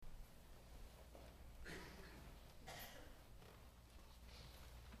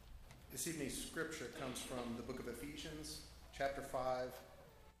This evening's scripture comes from the book of Ephesians, chapter 5,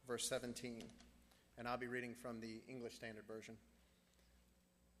 verse 17. And I'll be reading from the English Standard Version.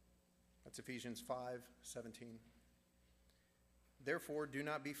 That's Ephesians 5:17. Therefore, do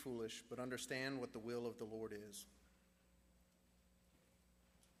not be foolish, but understand what the will of the Lord is.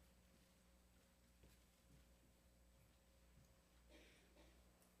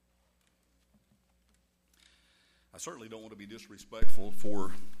 I certainly don't want to be disrespectful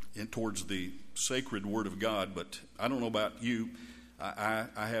towards the sacred Word of God, but I don't know about you. I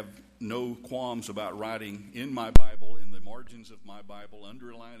have no qualms about writing in my Bible, in the margins of my Bible,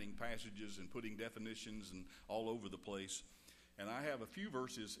 underlining passages and putting definitions and all over the place. And I have a few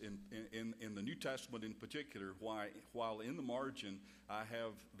verses in the New Testament in particular, while in the margin I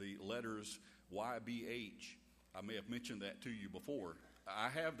have the letters YBH. I may have mentioned that to you before. I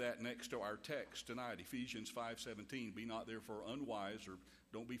have that next to our text tonight, Ephesians 5:17. Be not therefore unwise, or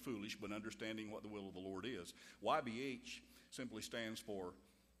don't be foolish, but understanding what the will of the Lord is. YBH simply stands for,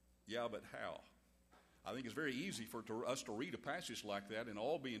 yeah, but how? I think it's very easy for us to read a passage like that and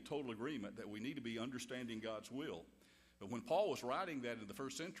all be in total agreement that we need to be understanding God's will. But when Paul was writing that in the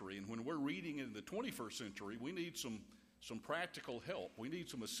first century, and when we're reading it in the 21st century, we need some practical help. We need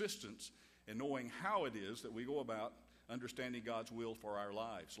some assistance in knowing how it is that we go about understanding God's will for our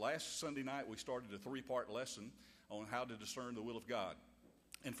lives. Last Sunday night, we started a 3-part lesson on how to discern the will of God.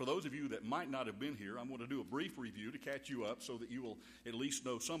 And for those of you that might not have been here, I'm going to do a brief review to catch you up so that you will at least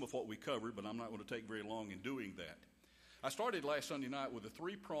know some of what we covered, but I'm not going to take very long in doing that. I started last Sunday night with a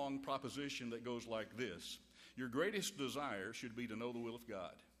 3-pronged proposition that goes like this. Your greatest desire should be to know the will of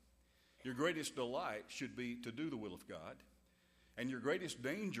God. Your greatest delight should be to do the will of God. And your greatest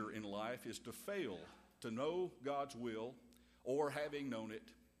danger in life is to fail to know God's will, or having known it,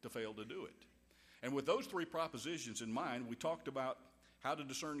 to fail to do it. And with those 3 propositions in mind, we talked about how to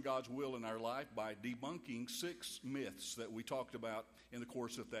discern God's will in our life by debunking 6 myths that we talked about in the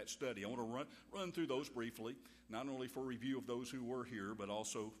course of that study. I want to run through those briefly, not only for review of those who were here, but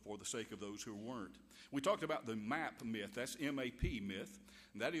also for the sake of those who weren't. We talked about the MAP myth, that's M-A-P myth,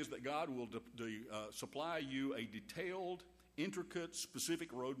 and that is that God will supply you a detailed, intricate,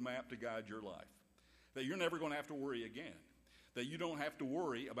 specific roadmap to guide your life. That you're never going to have to worry again. That you don't have to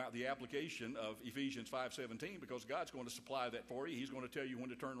worry about the application of Ephesians 5:17 because God's going to supply that for you. He's going to tell you when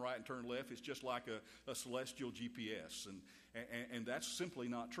to turn right and turn left. It's just like a celestial GPS. And that's simply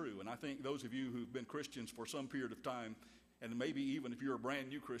not true. And I think those of you who've been Christians for some period of time, and maybe even if you're a brand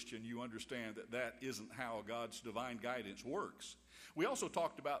new Christian, you understand that that isn't how God's divine guidance works. We also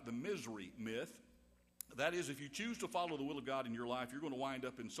talked about the misery myth. That is, if you choose to follow the will of God in your life, you're going to wind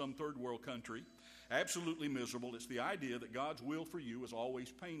up in some third world country, absolutely miserable. It's the idea that God's will for you is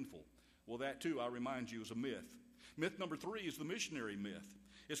always painful. Well, that too, I remind you, is a myth. Myth number 3 is the missionary myth.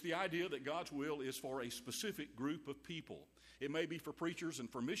 It's the idea that God's will is for a specific group of people. It may be for preachers and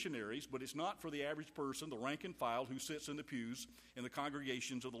for missionaries, but it's not for the average person, the rank and file who sits in the pews in the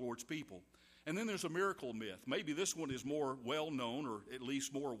congregations of the Lord's people. And then there's a miracle myth. Maybe this one is more well-known or at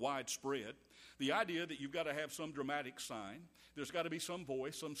least more widespread. The idea that you've got to have some dramatic sign. There's got to be some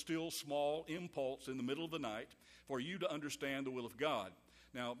voice, some still small impulse in the middle of the night for you to understand the will of God.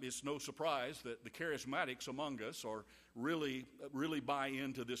 Now, it's no surprise that the charismatics among us are really buy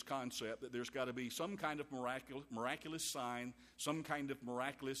into this concept that there's got to be some kind of miraculous sign, some kind of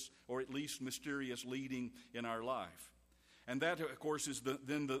miraculous or at least mysterious leading in our life. And that, of course, is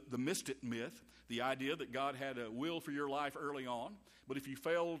the mystic myth, the idea that God had a will for your life early on. But if you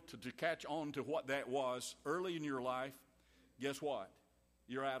failed to catch on to what that was early in your life, guess what?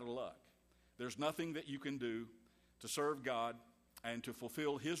 You're out of luck. There's nothing that you can do to serve God and to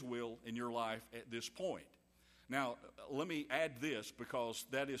fulfill His will in your life at this point. Now, let me add this because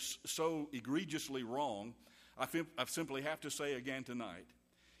that is so egregiously wrong. I simply have to say again tonight,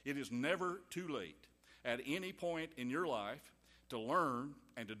 it is never too late at any point in your life to learn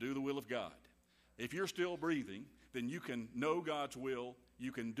and to do the will of God. If you're still breathing, then you can know God's will,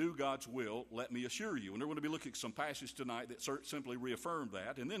 you can do God's will, let me assure you. And we're going to be looking at some passages tonight that simply reaffirm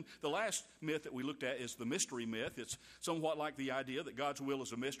that. And then the last myth that we looked at is the mystery myth. It's somewhat like the idea that God's will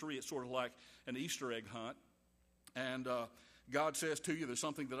is a mystery. It's sort of like an Easter egg hunt. And God says to you, there's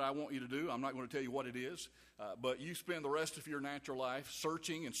something that I want you to do. I'm not going to tell you what it is. But you spend the rest of your natural life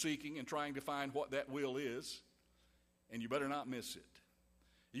searching and seeking and trying to find what that will is. And you better not miss it.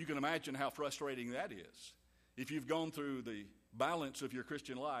 You can imagine how frustrating that is. If you've gone through the balance of your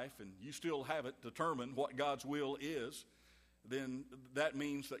Christian life and you still haven't determined what God's will is, then that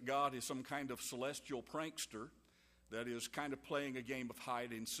means that God is some kind of celestial prankster that is kind of playing a game of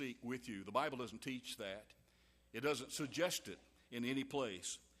hide and seek with you. The Bible doesn't teach that. It doesn't suggest it in any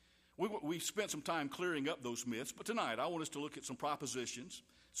place. We spent some time clearing up those myths, but tonight I want us to look at some propositions,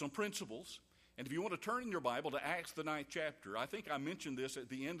 some principles. And if you want to turn in your Bible to Acts, the 9th chapter, I think I mentioned this at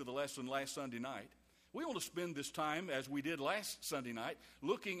the end of the lesson last Sunday night. We want to spend this time, as we did last Sunday night,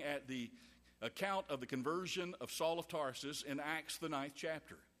 looking at the account of the conversion of Saul of Tarsus in Acts, the 9th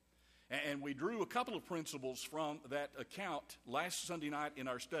chapter. And we drew a couple of principles from that account last Sunday night in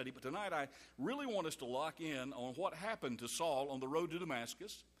our study. But tonight I really want us to lock in on what happened to Saul on the road to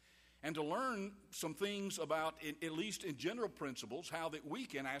Damascus and to learn some things about, at least in general principles, how that we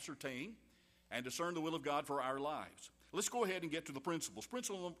can ascertain and discern the will of God for our lives. Let's go ahead and get to the principles.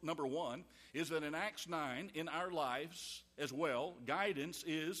 Principle number 1 is that in Acts 9, in our lives as well, guidance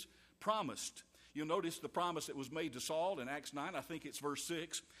is promised. You'll notice the promise that was made to Saul in Acts 9, I think it's verse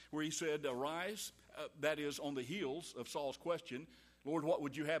 6, where he said, arise, that is on the heels of Saul's question, Lord, what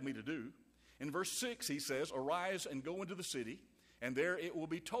would you have me to do? In verse 6, he says, arise and go into the city, and there it will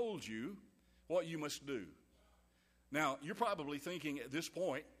be told you what you must do. Now, you're probably thinking at this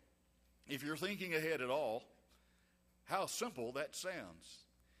point, if you're thinking ahead at all, how simple that sounds.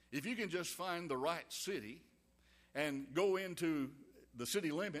 If you can just find the right city and go into the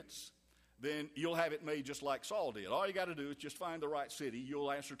city limits, then you'll have it made just like Saul did. All you got to do is just find the right city.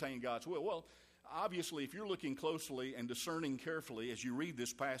 You'll ascertain God's will. Well, obviously, if you're looking closely and discerning carefully as you read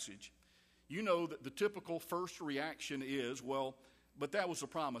this passage, you know that the typical first reaction is, well, but that was a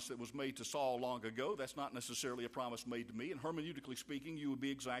promise that was made to Saul long ago. That's not necessarily a promise made to me. And hermeneutically speaking, you would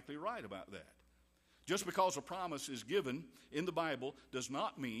be exactly right about that. Just because a promise is given in the Bible does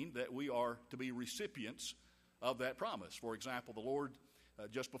not mean that we are to be recipients of that promise. For example, the Lord,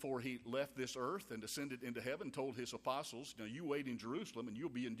 just before he left this earth and ascended into heaven, told his apostles, now you wait in Jerusalem and you'll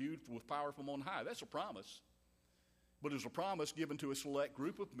be endued with power from on high. That's a promise. But it's a promise given to a select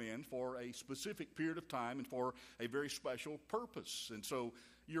group of men for a specific period of time and for a very special purpose. And so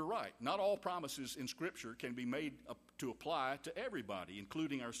you're right. Not all promises in Scripture can be made to apply to everybody,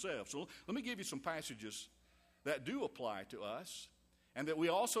 including ourselves. So let me give you some passages that do apply to us and that we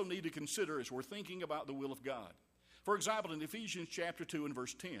also need to consider as we're thinking about the will of God. For example, in Ephesians chapter 2 and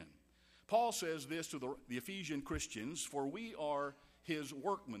verse 10, Paul says this to the Ephesian Christians, for we are his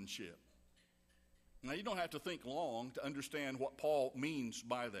workmanship. Now, you don't have to think long to understand what Paul means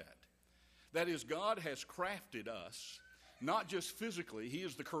by that. That is, God has crafted us, not just physically. He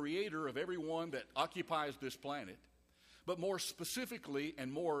is the creator of everyone that occupies this planet. But more specifically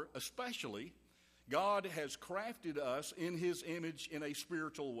and more especially, God has crafted us in his image in a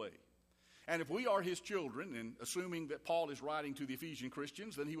spiritual way. And if we are his children, and assuming that Paul is writing to the Ephesian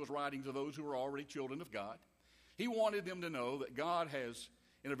Christians, then he was writing to those who are already children of God. He wanted them to know that God has,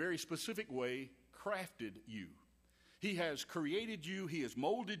 in a very specific way, crafted you. He has created you, he has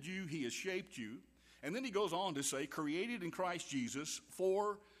molded you, he has shaped you. And then he goes on to say, created in Christ Jesus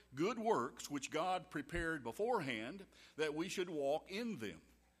for good works, which God prepared beforehand that we should walk in them.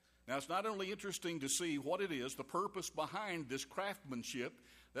 Now, it's not only interesting to see what it is, the purpose behind this craftsmanship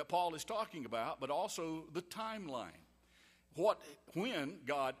that Paul is talking about, but also the timeline. When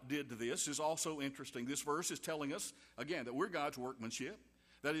God did this is also interesting. This verse is telling us, again, that we're God's workmanship.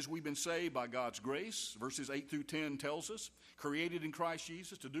 That is, we've been saved by God's grace. Verses 8 through 10 tells us, created in Christ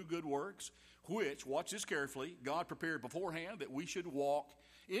Jesus to do good works, which, watch this carefully, God prepared beforehand that we should walk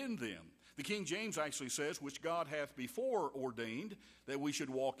in them. The King James actually says, which God hath before ordained that we should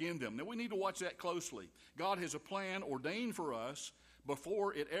walk in them. Now, we need to watch that closely. God has a plan ordained for us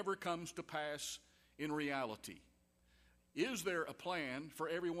before it ever comes to pass in reality. Is there a plan for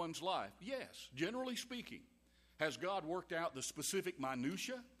everyone's life? Yes, generally speaking. Has God worked out the specific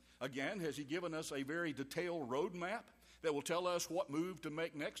minutia? Again, has he given us a very detailed roadmap that will tell us what move to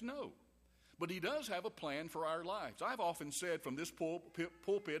make next? No. But he does have a plan for our lives. I've often said from this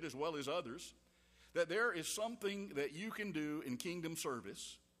pulpit as well as others that there is something that you can do in kingdom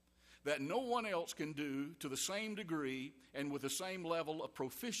service that no one else can do to the same degree and with the same level of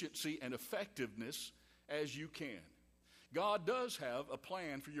proficiency and effectiveness as you can. God does have a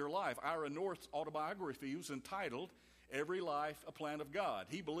plan for your life. Ira North's autobiography was entitled, Every Life a Plan of God.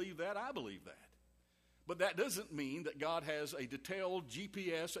 He believed that, I believe that. But that doesn't mean that God has a detailed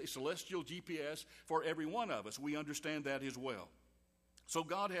GPS, a celestial GPS for every one of us. We understand that as well. So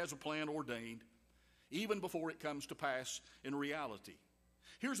God has a plan ordained even before it comes to pass in reality.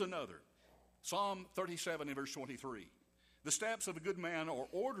 Here's another. Psalm 37 and verse 23. The steps of a good man are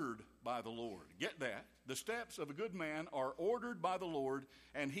ordered by the Lord. Get that. The steps of a good man are ordered by the Lord,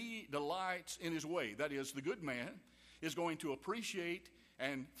 and he delights in his way. That is, the good man is going to appreciate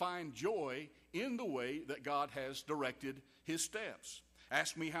and find joy in the way that God has directed his steps.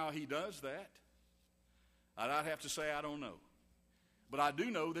 Ask me how he does that, and I'd have to say I don't know. but I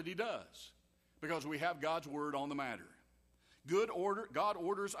do know that he does, because we have God's word on the matter. God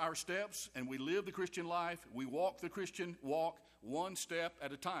orders our steps, and we live the Christian life. We walk the Christian walk one step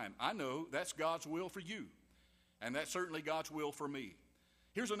at a time. I know that's God's will for you, and that's certainly God's will for me.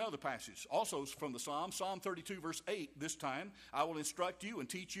 Here's another passage, also from the Psalm 32, verse 8. This time, I will instruct you and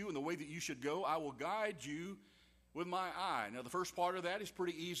teach you in the way that you should go. I will guide you with my eye. Now, the first part of that is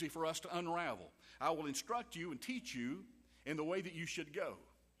pretty easy for us to unravel. I will instruct you and teach you in the way that you should go.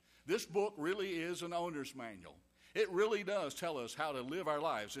 This book really is an owner's manual. It really does tell us how to live our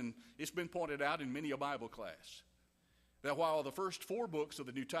lives, and it's been pointed out in many a Bible class that while the first 4 books of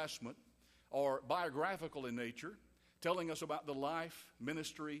the New Testament are biographical in nature, telling us about the life,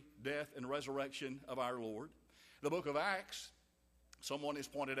 ministry, death, and resurrection of our Lord, the book of Acts, someone has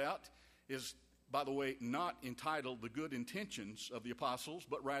pointed out, is, by the way, not entitled The Good Intentions of the Apostles,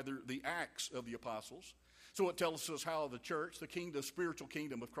 but rather The Acts of the Apostles. So it tells us how the church, the spiritual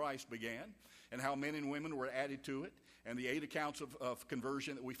kingdom of Christ began, and how men and women were added to it. And the 8 accounts of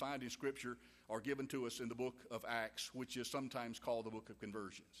conversion that we find in Scripture are given to us in the book of Acts, which is sometimes called the book of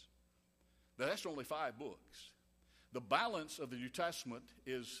conversions. Now, that's only 5 books. The balance of the New Testament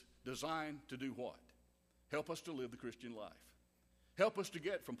is designed to do what? Help us to live the Christian life. Help us to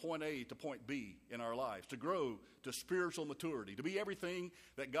get from point A to point B in our lives, to grow to spiritual maturity, to be everything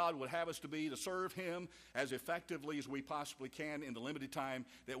that God would have us to be, to serve Him as effectively as we possibly can in the limited time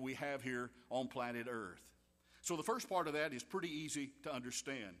that we have here on planet Earth. So the first part of that is pretty easy to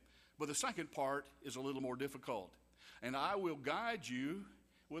understand. But the second part is a little more difficult. And I will guide you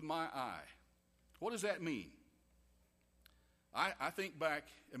with my eye. What does that mean? I think back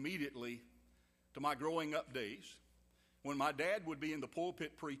immediately to my growing up days. When my dad would be in the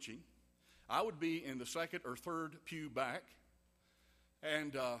pulpit preaching, I would be in the second or third pew back.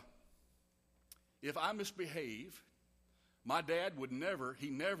 And if I misbehave, my dad would never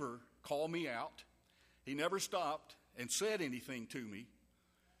call me out. He never stopped and said anything to me,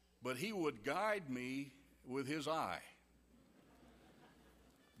 but he would guide me with his eye.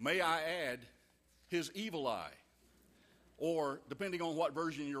 May I add, his evil eye, or depending on what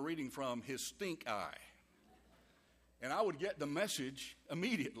version you're reading from, his stink eye. And I would get the message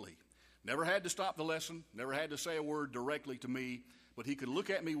immediately. Never had to stop the lesson, never had to say a word directly to me, but he could look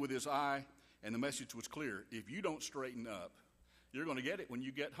at me with his eye, and the message was clear. If you don't straighten up, you're going to get it when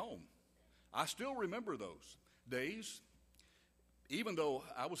you get home. I still remember those days, even though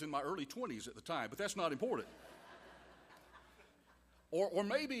I was in my early 20s at the time, but that's not important. Or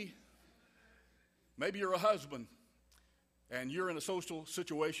maybe you're a husband, and you're in a social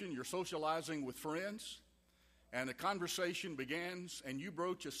situation, you're socializing with friends, and a conversation begins, and you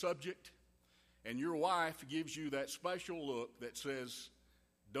broach a subject, and your wife gives you that special look that says,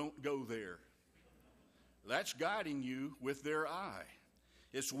 "Don't go there." That's guiding you with their eye.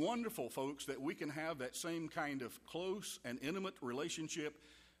 It's wonderful, folks, that we can have that same kind of close and intimate relationship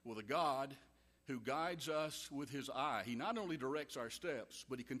with a God who guides us with His eye. He not only directs our steps,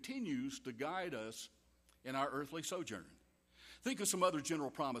 but He continues to guide us in our earthly sojourn. Think of some other general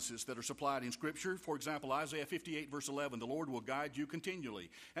promises that are supplied in Scripture. For example, Isaiah 58, verse 11, the Lord will guide you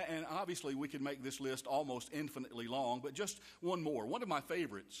continually. And obviously, we could make this list almost infinitely long, but just one more. One of my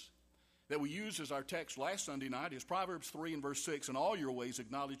favorites that we used as our text last Sunday night is Proverbs 3 and verse 6. In all your ways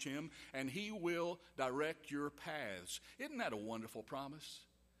acknowledge Him, and He will direct your paths. Isn't that a wonderful promise?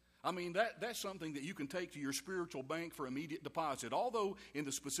 I mean, that's something that you can take to your spiritual bank for immediate deposit. Although, in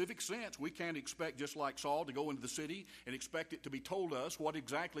the specific sense, we can't expect, just like Saul, to go into the city and expect it to be told us what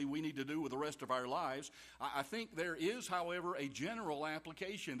exactly we need to do with the rest of our lives. I think there is, however, a general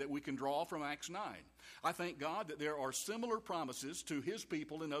application that we can draw from Acts 9. I thank God that there are similar promises to His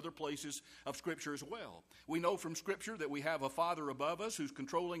people in other places of Scripture as well. We know from Scripture that we have a Father above us who's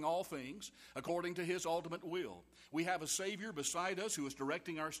controlling all things according to His ultimate will. We have a Savior beside us who is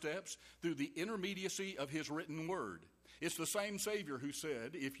directing our steps through the intermediacy of His written word. It's the same Savior who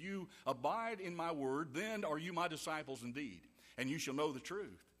said, "If you abide in my word, then are you my disciples indeed, and you shall know the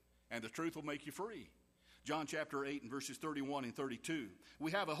truth, and the truth will make you free." John chapter 8 and verses 31 and 32.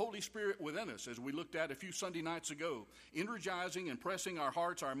 We have a Holy Spirit within us, as we looked at a few Sunday nights ago, energizing and pressing our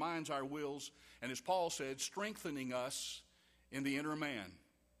hearts, our minds, our wills, and as Paul said, strengthening us in the inner man.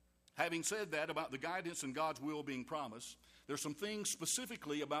 Having said that about the guidance and God's will being promised, there's some things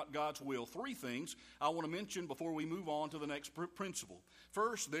specifically about God's will. 3 things I want to mention before we move on to the next principle.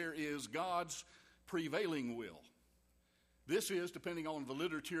 First, there is God's prevailing will. This is, depending on the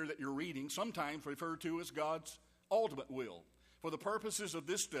literature that you're reading, sometimes referred to as God's ultimate will. For the purposes of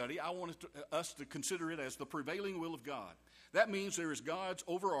this study, I want us to consider it as the prevailing will of God. That means there is God's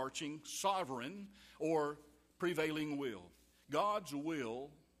overarching, sovereign, or prevailing will. God's will,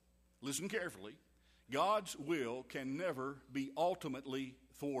 listen carefully, God's will can never be ultimately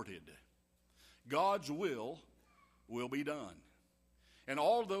thwarted. God's will be done. And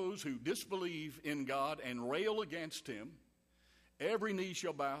all those who disbelieve in God and rail against him, every knee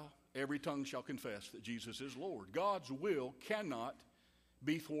shall bow, every tongue shall confess that Jesus is Lord. God's will cannot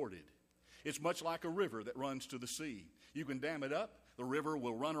be thwarted. It's much like a river that runs to the sea. You can dam it up, the river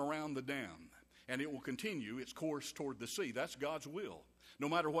will run around the dam, and it will continue its course toward the sea. That's God's will. No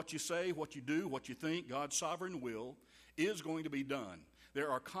matter what you say, what you do, what you think, God's sovereign will is going to be done.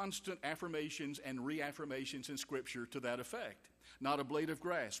 There are constant affirmations and reaffirmations in Scripture to that effect. Not a blade of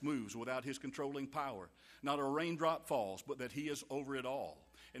grass moves without his controlling power. Not a raindrop falls, but that he is over it all.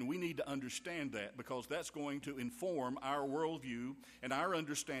 And we need to understand that, because that's going to inform our worldview and our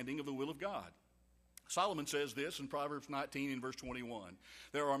understanding of the will of God. Solomon says this in Proverbs 19 and verse 21.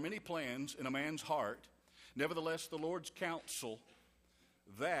 There are many plans in a man's heart. Nevertheless, the Lord's counsel,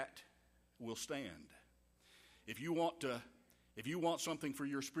 that will stand. If you want something for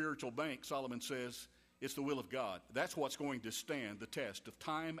your spiritual bank, Solomon says, it's the will of God. That's what's going to stand the test of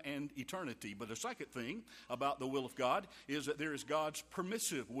time and eternity. But the second thing about the will of God is that there is God's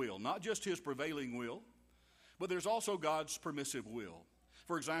permissive will, not just his prevailing will, but there's also God's permissive will.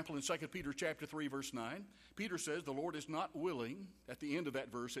 For example, in 2 Peter chapter 3, verse 9, Peter says the Lord is not willing, at the end of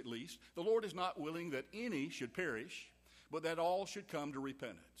that verse at least, the Lord is not willing that any should perish, but that all should come to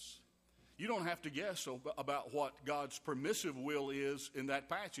repentance. You don't have to guess about what God's permissive will is in that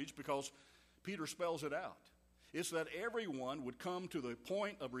passage, because Peter spells it out. It's that everyone would come to the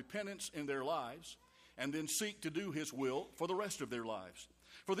point of repentance in their lives and then seek to do his will for the rest of their lives.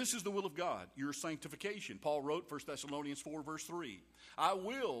 For this is the will of God, your sanctification. Paul wrote 1 Thessalonians 4, verse 3. I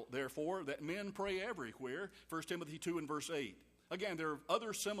will, therefore, that men pray everywhere, 1 Timothy 2 and verse 8. Again, there are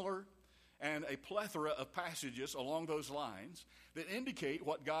other similar and a plethora of passages along those lines that indicate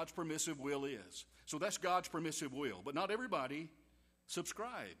what God's permissive will is. So that's God's permissive will. But not everybody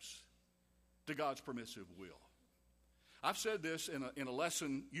subscribes to God's permissive will. I've said this in a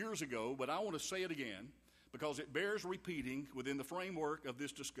lesson years ago, but I want to say it again because it bears repeating within the framework of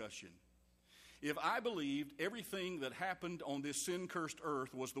this discussion. If I believed everything that happened on this sin-cursed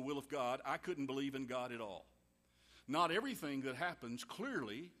earth was the will of God, I couldn't believe in God at all. Not everything that happens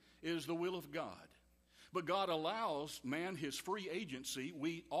clearly is the will of God. But God allows man his free agency.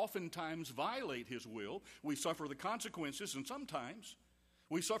 We oftentimes violate his will. We suffer the consequences, and sometimes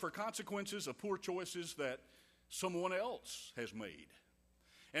we suffer consequences of poor choices that someone else has made.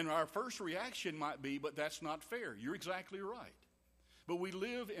 And our first reaction might be, but that's not fair. You're exactly right. But we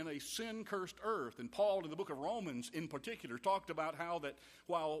live in a sin-cursed earth, and Paul in the book of Romans in particular talked about how that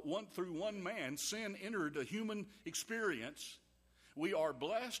while through one man sin entered the human experience, we are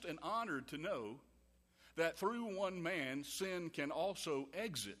blessed and honored to know that through one man sin can also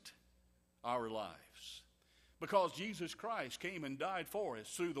exit our lives. Because Jesus Christ came and died for us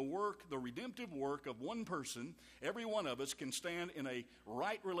through the redemptive work of one person, every one of us can stand in a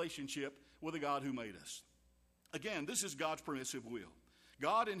right relationship with the God who made us. Again, this is God's permissive will.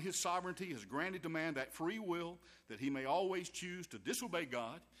 God in his sovereignty has granted to man that free will that he may always choose to disobey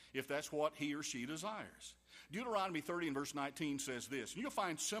God if that's what he or she desires. Deuteronomy 30 and verse 19 says this, and you'll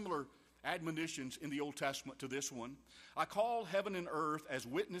find similar admonitions in the Old Testament to this one. I call heaven and earth as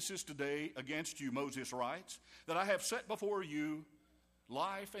witnesses today against you, Moses writes, that I have set before you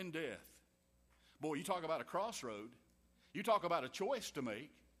life and death. Boy, you talk about a crossroad. You talk about a choice to make.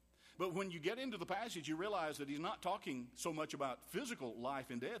 But when you get into the passage, you realize that he's not talking so much about physical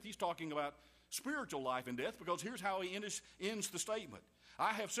life and death. He's talking about spiritual life and death, because here's how he ends the statement.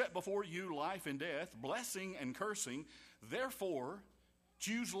 I have set before you life and death, blessing and cursing. Therefore,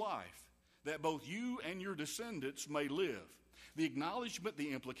 choose life, that both you and your descendants may live. The acknowledgement,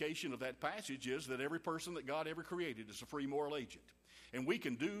 the implication of that passage is that every person that God ever created is a free moral agent. And we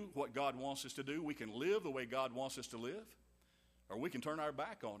can do what God wants us to do. We can live the way God wants us to live. Or we can turn our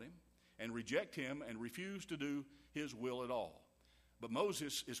back on him and reject him and refuse to do his will at all. But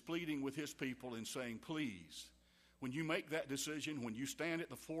Moses is pleading with his people and saying, please, when you make that decision, when you stand at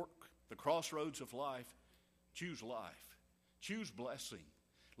the fork, the crossroads of life, choose life. Choose blessing.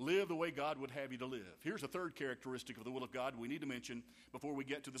 Live the way God would have you to live. Here's a third characteristic of the will of God we need to mention before we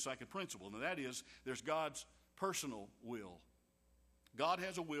get to the second principle, and that is there's God's personal will. God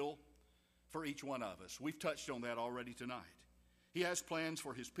has a will for each one of us. We've touched on that already tonight. He has plans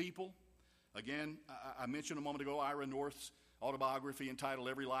for his people. Again, I mentioned a moment ago Ira North's autobiography entitled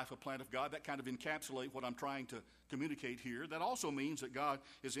Every Life a Plan of God. That kind of encapsulates what I'm trying to communicate here. That also means that God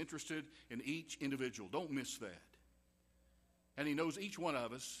is interested in each individual. Don't miss that. And he knows each one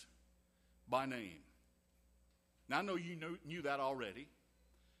of us by name. Now, I know you knew that already,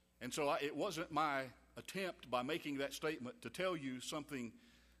 and so it wasn't my attempt by making that statement to tell you something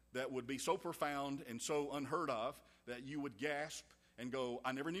that would be so profound and so unheard of that you would gasp and go,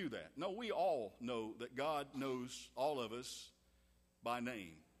 I never knew that. No, we all know that God knows all of us by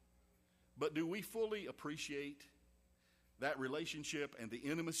name. But do we fully appreciate that relationship and the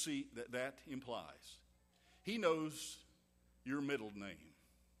intimacy that that implies? He knows your middle name.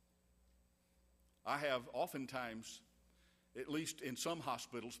 I have oftentimes, at least in some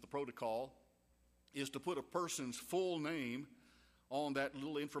hospitals, the protocol is to put a person's full name on that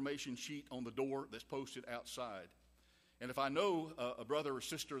little information sheet on the door that's posted outside. And if I know a brother or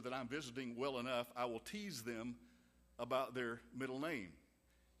sister that I'm visiting well enough, I will tease them about their middle name.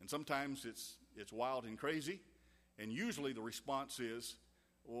 And sometimes it's wild and crazy, and usually the response is,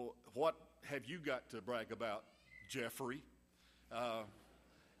 well, what have you got to brag about, Jeffrey?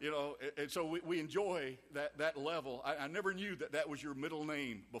 And so we enjoy that level. I never knew that was your middle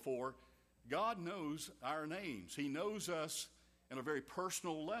name before. God knows our names. He knows us on a very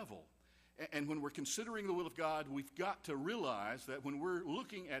personal level. And when we're considering the will of God, we've got to realize that when we're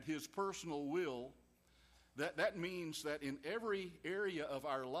looking at His personal will, that means that in every area of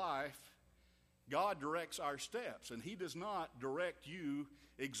our life, God directs our steps. And He does not direct you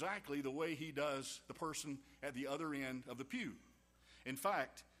exactly the way He does the person at the other end of the pew. In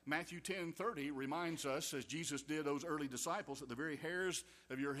fact, Matthew 10:30 reminds us, as Jesus did those early disciples, that the very hairs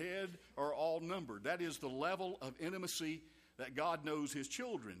of your head are all numbered. That is the level of intimacy that God knows His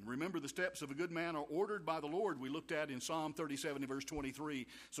children. Remember, the steps of a good man are ordered by the Lord, we looked at in Psalm 37 verse 23.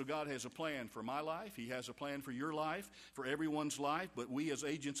 So God has a plan for my life. He has a plan for your life, for everyone's life, but we as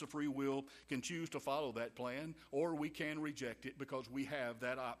agents of free will can choose to follow that plan, or we can reject it because we have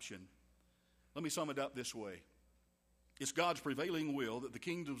that option. Let me sum it up this way. It's God's prevailing will that the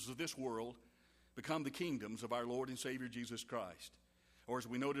kingdoms of this world become the kingdoms of our Lord and Savior Jesus Christ. Or as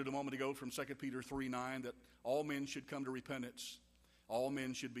we noted a moment ago from 2 Peter 3:9, that all men should come to repentance. All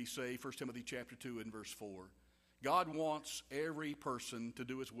men should be saved, 1 Timothy chapter 2 and verse 4. God wants every person to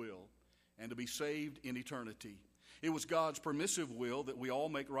do His will and to be saved in eternity. It was God's permissive will that we all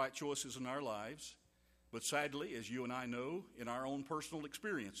make right choices in our lives. But sadly, as you and I know in our own personal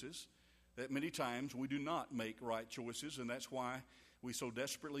experiences, that many times we do not make right choices, and that's why we so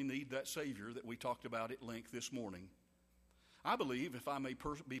desperately need that Savior that we talked about at length this morning. I believe, if I may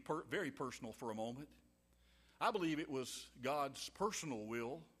be very personal for a moment, I believe it was God's personal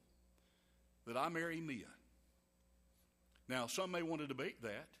will that I marry Mia. Now, some may want to debate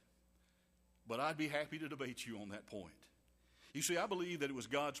that, but I'd be happy to debate you on that point. You see, I believe that it was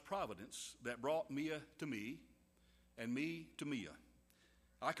God's providence that brought Mia to me and me to Mia.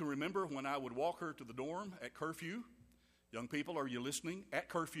 I can remember when I would walk her to the dorm at curfew. Young people, are you listening? At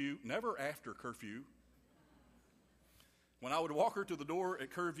curfew, never after curfew. When I would walk her to the door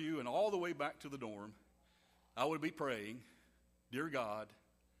at curfew and all the way back to the dorm, I would be praying, dear God,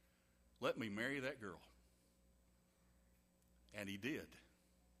 let me marry that girl. And He did.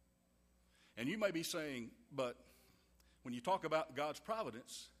 And you may be saying, but when you talk about God's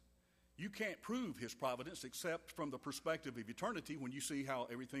providence, you can't prove His providence except from the perspective of eternity when you see how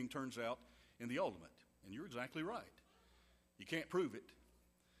everything turns out in the ultimate. And you're exactly right. You can't prove it,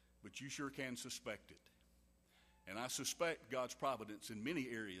 but you sure can suspect it. And I suspect God's providence in many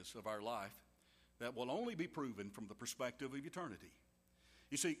areas of our life that will only be proven from the perspective of eternity.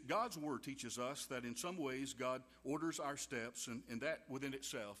 You see, God's Word teaches us that in some ways God orders our steps, and that within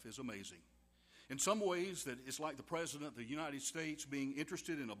itself is amazing. In some ways, that it's like the President of the United States being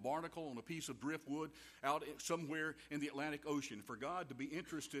interested in a barnacle on a piece of driftwood out somewhere in the Atlantic Ocean. For God to be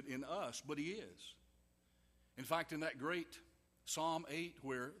interested in us, but He is. In fact, in that great Psalm 8,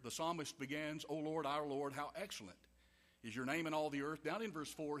 where the psalmist begins, O Lord, our Lord, how excellent is your name in all the earth. Down in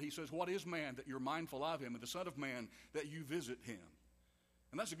verse 4, he says, what is man that you're mindful of him, and the Son of Man that you visit him?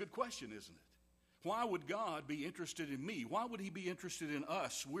 And that's a good question, isn't it? Why would God be interested in me? Why would He be interested in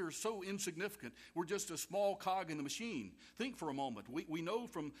us? We're so insignificant. We're just a small cog in the machine. Think for a moment. We know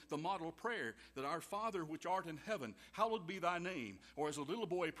from the model prayer that our Father which art in heaven, hallowed be thy name. Or as a little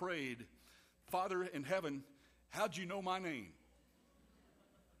boy prayed, Father in heaven, how'd you know my name?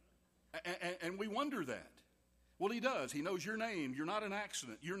 And we wonder that. Well, He does. He knows your name. You're not an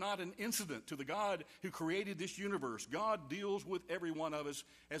accident. You're not an incident to the God who created this universe. God deals with every one of us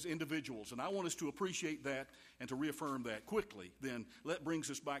as individuals. And I want us to appreciate that and to reaffirm that quickly. Then that brings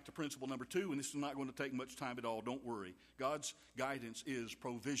us back to principle number 2, and this is not going to take much time at all. Don't worry. God's guidance is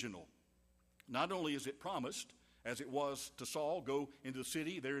provisional. Not only is it promised, as it was to Saul. Go into the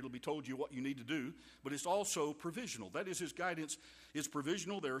city, there it'll be told you what you need to do. But it's also provisional. That is, his guidance is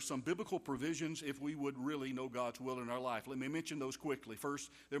provisional. There are some biblical provisions if we would really know God's will in our life. Let me mention those quickly. First,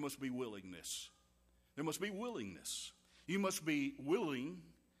 there must be willingness. There must be willingness. You must be willing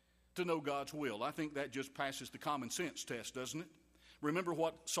to know God's will. I think that just passes the common sense test, doesn't it? Remember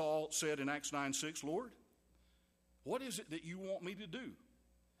what Saul said in Acts 9:6, Lord, what is it that you want me to do?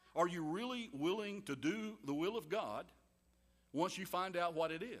 Are you really willing to do the will of God once you find out what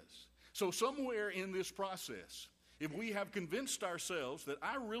it is? So somewhere in this process, if we have convinced ourselves that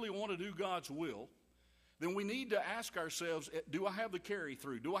I really want to do God's will, then we need to ask ourselves, do I have the carry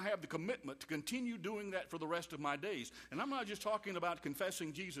through? Do I have the commitment to continue doing that for the rest of my days? And I'm not just talking about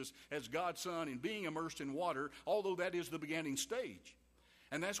confessing Jesus as God's Son and being immersed in water, although that is the beginning stage.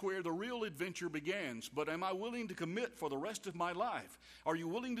 And that's where the real adventure begins. But am I willing to commit for the rest of my life? Are you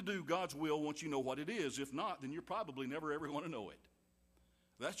willing to do God's will once you know what it is? If not, then you're probably never ever going to know it.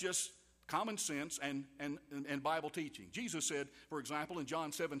 That's just common sense and Bible teaching. Jesus said, for example, in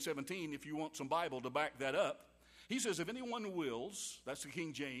John 7:17, if you want some Bible to back that up, he says, if anyone wills, that's the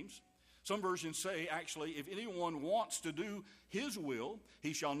King James. Some versions say, actually, if anyone wants to do his will,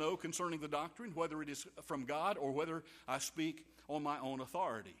 he shall know concerning the doctrine, whether it is from God or whether I speak on my own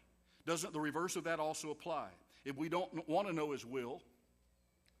authority. Doesn't the reverse of that also apply? If we don't want to know his will,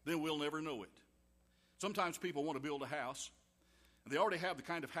 then we'll never know it. Sometimes people want to build a house. They already have the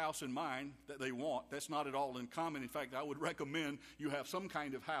kind of house in mind that they want. That's not at all uncommon. In fact, I would recommend you have some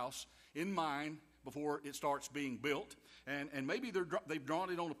kind of house in mind before it starts being built. And maybe they've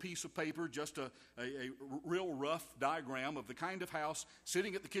drawn it on a piece of paper, just a real rough diagram of the kind of house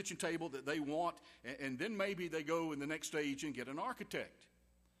sitting at the kitchen table that they want. And then maybe they go in the next stage and get an architect.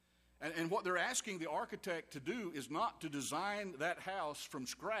 And what they're asking the architect to do is not to design that house from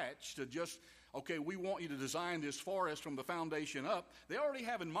scratch, to just, okay, we want you to design this for us from the foundation up. They already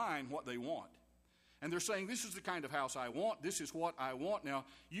have in mind what they want. And they're saying, this is the kind of house I want. This is what I want. Now,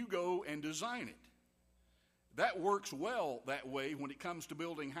 you go and design it. That works well that way when it comes to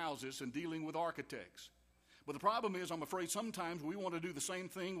building houses and dealing with architects. But the problem is, I'm afraid sometimes we want to do the same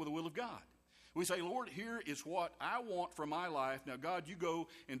thing with the will of God. We say, Lord, here is what I want for my life. Now, God, you go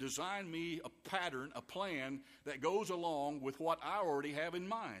and design me a pattern, a plan that goes along with what I already have in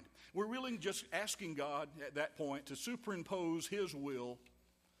mind. We're really just asking God at that point to superimpose his will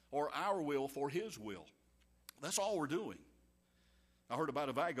or our will for his will. That's all we're doing. I heard about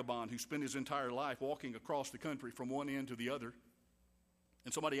a vagabond who spent his entire life walking across the country from one end to the other.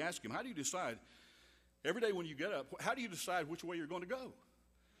 And somebody asked him, how do you decide, every day when you get up, how do you decide which way you're going to go?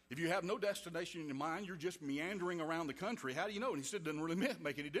 If you have no destination in mind, you're just meandering around the country, how do you know? And he said, it doesn't really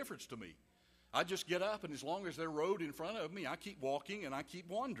make any difference to me. I just get up, and as long as there's a road in front of me, I keep walking and I keep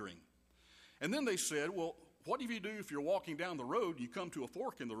wandering. And then they said, well, what do you do if you're walking down the road and you come to a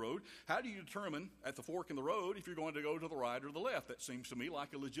fork in the road? How do you determine at the fork in the road if you're going to go to the right or the left? That seems to me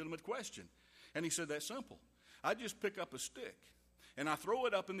like a legitimate question. And he said, that's simple. I just pick up a stick and I throw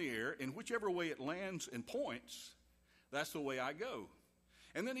it up in the air, and whichever way it lands and points, that's the way I go.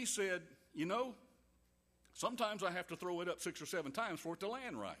 And then he said, you know, sometimes I have to throw it up 6 or 7 times for it to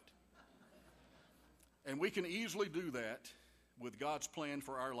land right. And we can easily do that with God's plan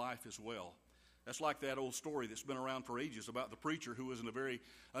for our life as well. That's like that old story that's been around for ages about the preacher who was in a very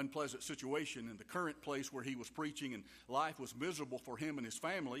unpleasant situation in the current place where he was preaching, and life was miserable for him and his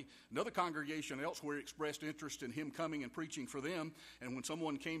family. Another congregation elsewhere expressed interest in him coming and preaching for them, and when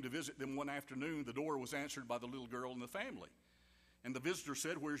someone came to visit them one afternoon, the door was answered by the little girl in the family. And the visitor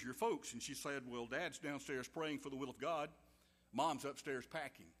said, where's your folks? And she said, well, Dad's downstairs praying for the will of God. Mom's upstairs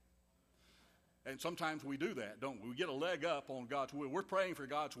packing. And sometimes we do that, don't we? We get a leg up on God's will. We're praying for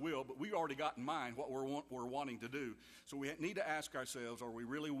God's will, but we already got in mind what we're wanting to do. So we need to ask ourselves, are we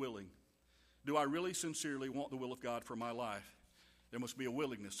really willing? Do I really sincerely want the will of God for my life? There must be a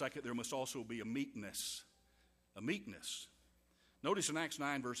willingness. Second, there must also be a meekness. A meekness. Notice in Acts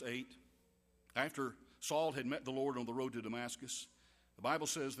 9, verse 8, after Saul had met the Lord on the road to Damascus, the Bible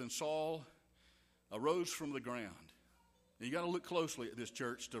says, then Saul arose from the ground. Now, you got to look closely at this,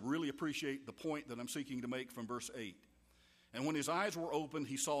 church, to really appreciate the point that I'm seeking to make from verse 8. And when his eyes were opened,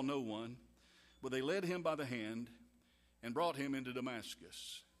 he saw no one, but they led him by the hand and brought him into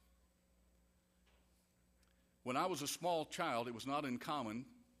Damascus. When I was a small child, it was not uncommon,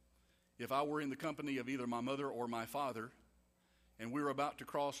 if I were in the company of either my mother or my father, and we were about to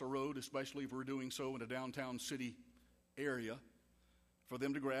cross a road, especially if we were doing so in a downtown city area, for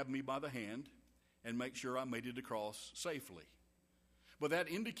them to grab me by the hand and make sure I made it across safely. But that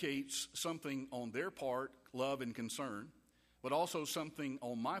indicates something on their part, love and concern. but also something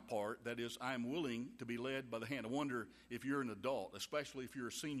on my part, that is, I'm willing to be led by the hand. I wonder if you're an adult, especially if you're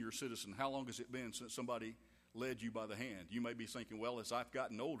a senior citizen, how long has it been since somebody led you by the hand? You may be thinking, well, as I've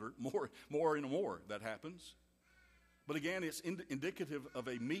gotten older, more and more that happens. But again, it's indicative of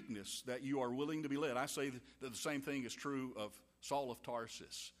a meekness that you are willing to be led. I say that the same thing is true of Saul of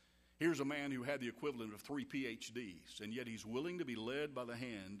Tarsus. Here's a man who had the equivalent of 3 PhDs, and yet he's willing to be led by the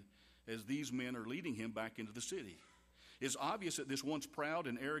hand as these men are leading him back into the city. It's obvious that this once proud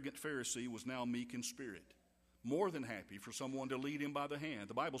and arrogant Pharisee was now meek in spirit, more than happy for someone to lead him by the hand.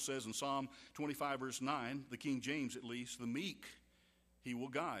 The Bible says in Psalm 25, verse 9, the King James at least, the meek he will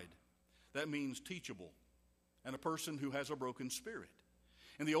guide. That means teachable, and a person who has a broken spirit.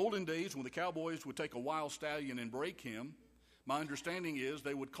 In the olden days, when the cowboys would take a wild stallion and break him, my understanding is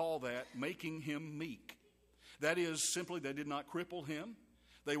they would call that making him meek. That is, simply they did not cripple him.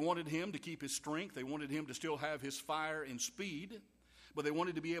 They wanted him to keep his strength. They wanted him to still have his fire and speed. But they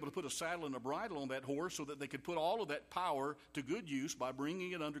wanted to be able to put a saddle and a bridle on that horse so that they could put all of that power to good use by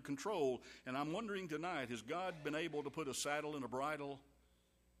bringing it under control. And I'm wondering tonight, has God been able to put a saddle and a bridle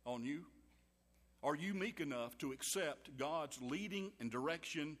on you? Are you meek enough to accept God's leading and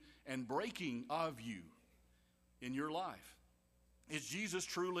direction and breaking of you in your life? Is Jesus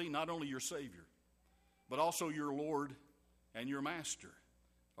truly not only your Savior, but also your Lord and your Master?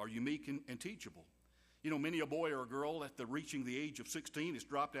 Are you meek and teachable? You know, many a boy or a girl at reaching the age of 16 is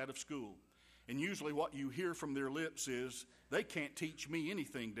dropped out of school. And usually what you hear from their lips is, they can't teach me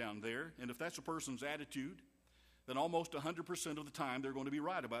anything down there. And if that's a person's attitude, then almost 100% of the time they're going to be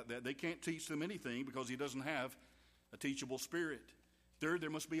right about that. They can't teach them anything because he doesn't have a teachable spirit. Third, there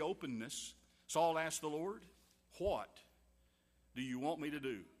must be openness. Saul asked the Lord, what do you want me to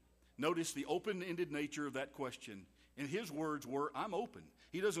do? Notice the open-ended nature of that question. And his words were, I'm open.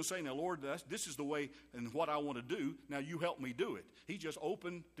 He doesn't say, now, Lord, this is the way and what I want to do. Now, you help me do it. He's just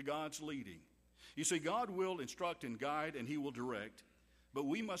open to God's leading. You see, God will instruct and guide, and he will direct, but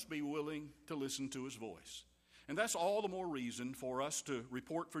we must be willing to listen to his voice. And that's all the more reason for us to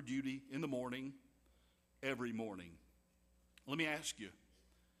report for duty in the morning, every morning. Let me ask you,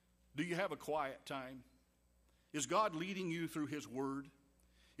 do you have a quiet time? Is God leading you through his word?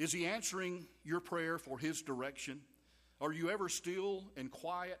 Is he answering your prayer for his direction? Are you ever still and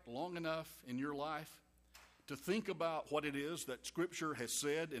quiet long enough in your life to think about what it is that Scripture has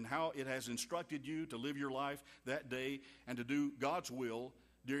said and how it has instructed you to live your life that day and to do God's will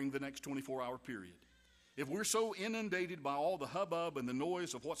during the next 24-hour period? If we're so inundated by all the hubbub and the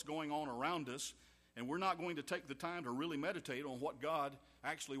noise of what's going on around us, and we're not going to take the time to really meditate on what God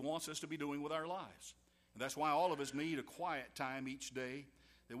actually wants us to be doing with our lives. And that's why all of us need a quiet time each day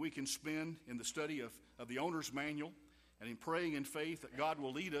that we can spend in the study of the owner's manual and in praying in faith that God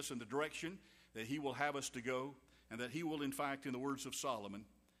will lead us in the direction that he will have us to go, and that he will, in fact, in the words of Solomon,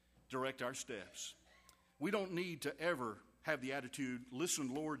 direct our steps. We don't need to ever have the attitude,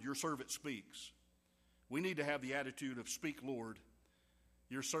 listen, Lord, your servant speaks. We need to have the attitude of, speak, Lord,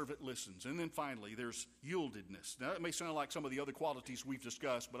 your servant listens. And then finally, there's yieldedness. Now, that may sound like some of the other qualities we've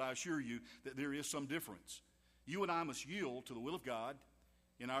discussed, but I assure you that there is some difference. You and I must yield to the will of God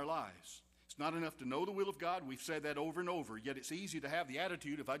in our lives. It's not enough to know the will of God. We've said that over and over. Yet it's easy to have the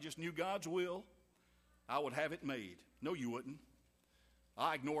attitude, if I just knew God's will, I would have it made. No, you wouldn't.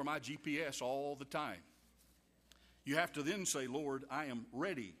 I ignore my GPS all the time. You have to then say, Lord, I am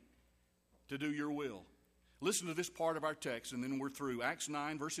ready to do your will. Listen to this part of our text, and then we're through. Acts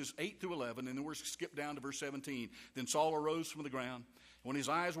 9, verses 8 through 11, and then we're skip down to verse 17. Then Saul arose from the ground. When his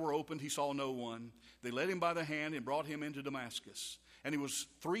eyes were opened, he saw no one. They led him by the hand and brought him into Damascus. And he was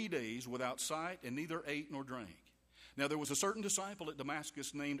 3 days without sight, and neither ate nor drank. Now there was a certain disciple at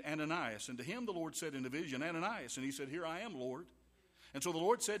Damascus named Ananias, and to him the Lord said in a vision, Ananias, and he said, Here I am, Lord. And so the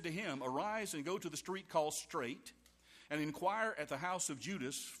Lord said to him, Arise and go to the street called Straight, and inquire at the house of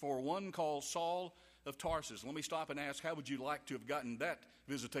Judas for one called Saul of Tarsus. Let me stop and ask, how would you like to have gotten that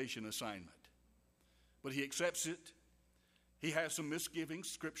visitation assignment? But he accepts it. He has some misgivings,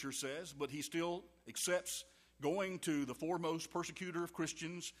 Scripture says, but he still accepts going to the foremost persecutor of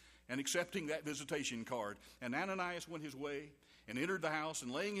Christians and accepting that visitation card. And Ananias went his way and entered the house,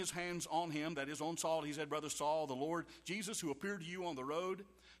 and laying his hands on him, that is on Saul, he said, Brother Saul, the Lord Jesus, who appeared to you on the road,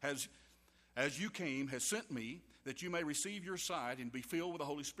 as you came, has sent me, that you may receive your sight and be filled with the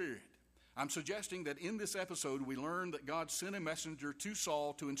Holy Spirit. I'm suggesting that in this episode we learn that God sent a messenger to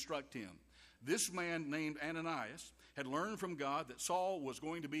Saul to instruct him. This man named Ananias had learned from God that Saul was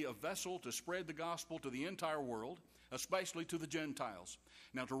going to be a vessel to spread the gospel to the entire world, especially to the Gentiles.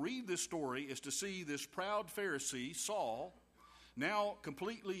 Now, to read this story is to see this proud Pharisee, Saul, now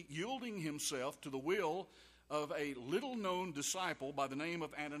completely yielding himself to the will of a little-known disciple by the name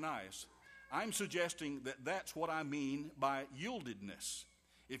of Ananias. I'm suggesting that that's what I mean by yieldedness.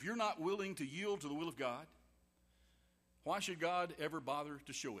 If you're not willing to yield to the will of God, why should God ever bother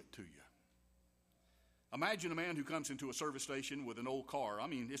to show it to you? Imagine a man who comes into a service station with an old car. I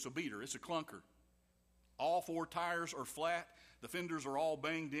mean, it's a beater, it's a clunker. All four tires are flat. The fenders are all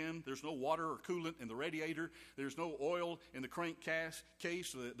banged in. There's no water or coolant in the radiator. There's no oil in the crankcase.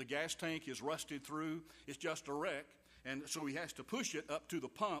 The gas tank is rusted through. It's just a wreck. And so he has to push it up to the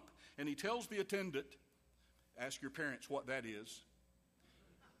pump. And he tells the attendant, ask your parents what that is.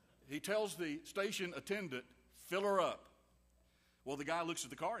 He tells the station attendant, fill her up. Well, the guy looks at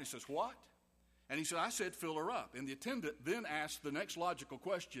the car and he says, what? And he said, I said fill her up. And the attendant then asked the next logical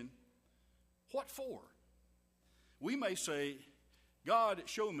question, what for? We may say, God,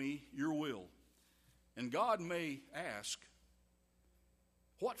 show me your will. And God may ask,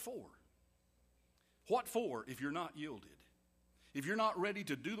 what for? What for if you're not yielded? If you're not ready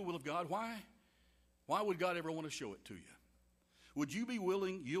to do the will of God, why would God ever want to show it to you? Would you be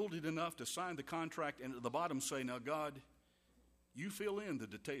willing, yielded enough to sign the contract and at the bottom say, now God, you fill in the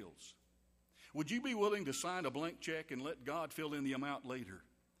details? Would you be willing to sign a blank check and let God fill in the amount later?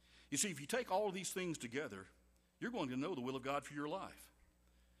 You see, if you take all of these things together, you're going to know the will of God for your life.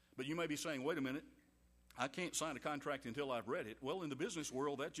 But you may be saying, wait a minute, I can't sign a contract until I've read it. Well, in the business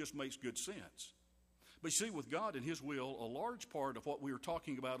world, that just makes good sense. But you see, with God and His will, a large part of what we are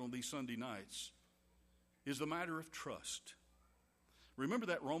talking about on these Sunday nights is the matter of trust. Remember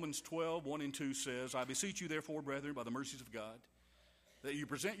that Romans 12, 1 and 2 says, I beseech you therefore, brethren, by the mercies of God, that you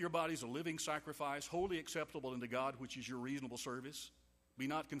present your bodies a living sacrifice, wholly acceptable unto God, which is your reasonable service. Be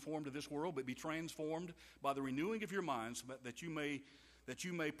not conformed to this world, but be transformed by the renewing of your minds, that you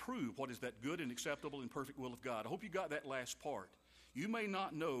may prove what is that good and acceptable and perfect will of God. I hope you got that last part. You may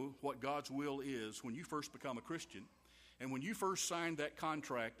not know what God's will is when you first become a Christian, and when you first signed that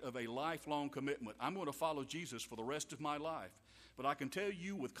contract of a lifelong commitment. I'm going to follow Jesus for the rest of my life. But I can tell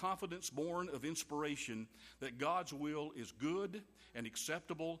you with confidence born of inspiration that God's will is good and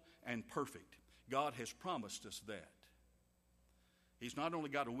acceptable and perfect. God has promised us that. He's not only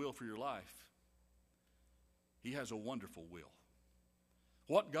got a will for your life, He has a wonderful will.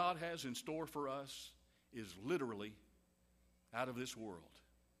 What God has in store for us is literally out of this world.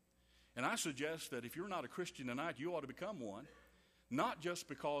 And I suggest that if you're not a Christian tonight, you ought to become one, not just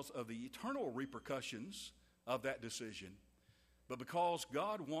because of the eternal repercussions of that decision, but because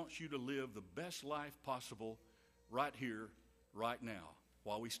God wants you to live the best life possible right here, right now,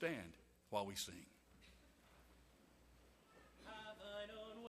 while we stand, while we sing.